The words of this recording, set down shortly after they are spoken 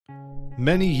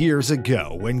Many years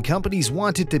ago, when companies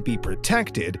wanted to be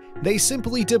protected, they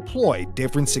simply deployed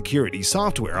different security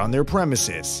software on their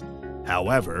premises.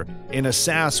 However, in a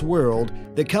SaaS world,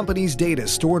 the company's data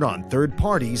is stored on third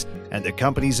parties, and the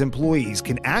company's employees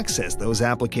can access those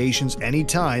applications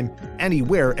anytime,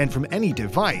 anywhere, and from any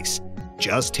device.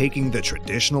 Just taking the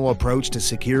traditional approach to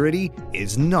security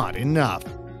is not enough.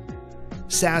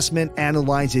 Saasment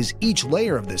analyzes each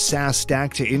layer of the SaaS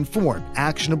stack to inform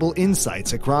actionable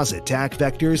insights across attack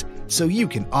vectors so you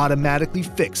can automatically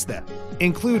fix them,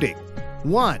 including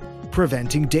 1.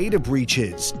 Preventing data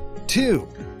breaches, 2.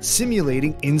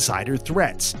 Simulating insider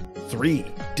threats, 3.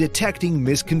 Detecting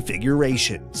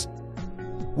misconfigurations.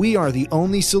 We are the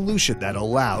only solution that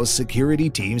allows security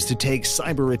teams to take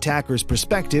cyber attackers'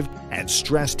 perspective and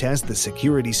stress test the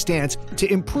security stance to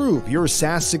improve your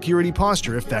SaaS security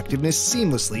posture effectiveness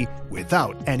seamlessly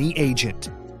without any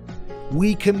agent.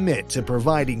 We commit to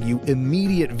providing you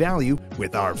immediate value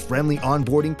with our friendly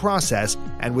onboarding process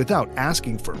and without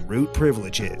asking for root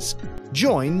privileges.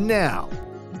 Join now!